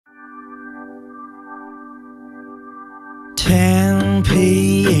1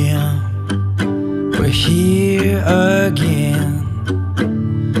 p.m. We're here again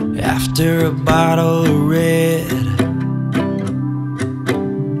after a bottle of red.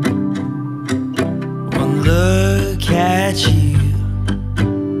 One look at you,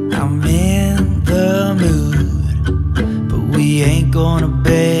 I'm in the mood, but we ain't going to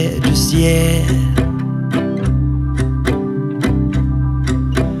bed just yet.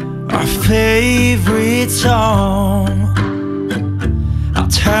 Our favorite song, I'll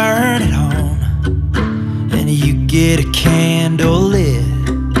turn it on and you get a candle lit.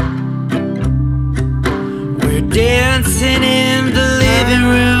 We're dancing in the living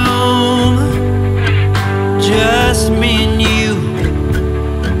room, just me and you.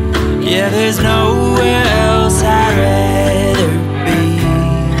 Yeah, there's nowhere else I'd rather be.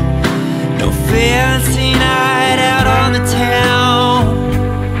 No fancy night out on the town,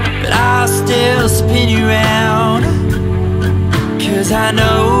 but I'll still spin you round, 'cause I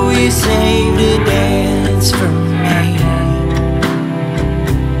know you saved a dance for me.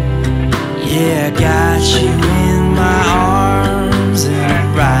 Yeah, I got you in my arms and I'm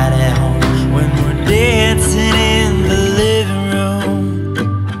right at home when we're dancing in the living room.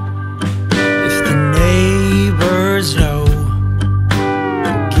 If the neighbors know,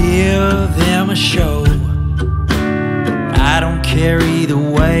 we'll give them a show. I don't care either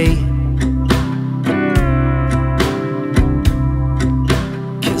way,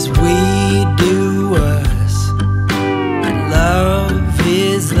 'cause we do us, and love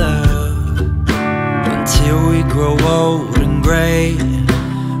is love until we grow old and gray.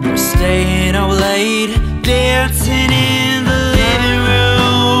 We're staying up late, dancing in the living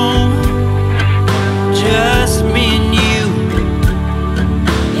room, just me and you.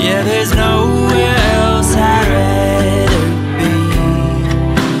 Yeah, there's nowhere else I'd rather be.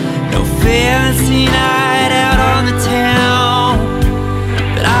 No fancy night out on the town,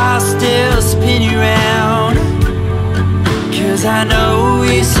 but I'll still spin you round, 'cause I know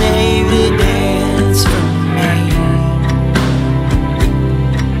you saved a dance for me.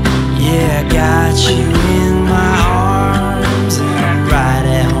 Yeah, I got you in my arms and I'm right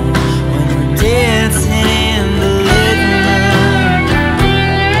at home when we're dancing in the living room.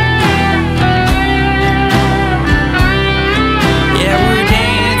 Yeah, we're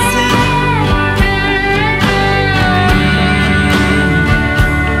dancing.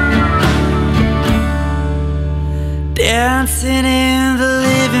 Dancing in the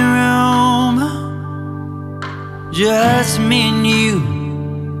living room, just me and you.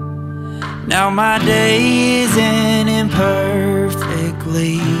 Now my day is ending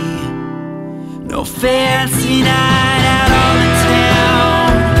perfectly. No fancy night out on the town,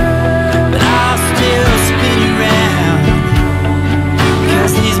 but I'll still spin you round,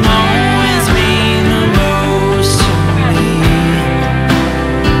 'cause these moments mean the most to me.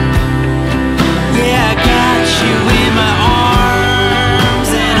 Yeah, I got you in my arms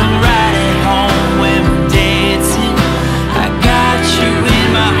and I'm right at home when we're dancing. I got you in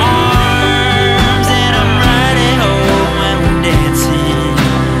my arms and I'm right at home when we're dancing.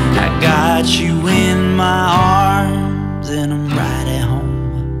 I got you in my arms and I'm right at home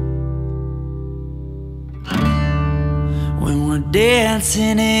when we're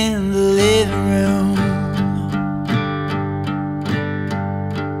dancing in the living room.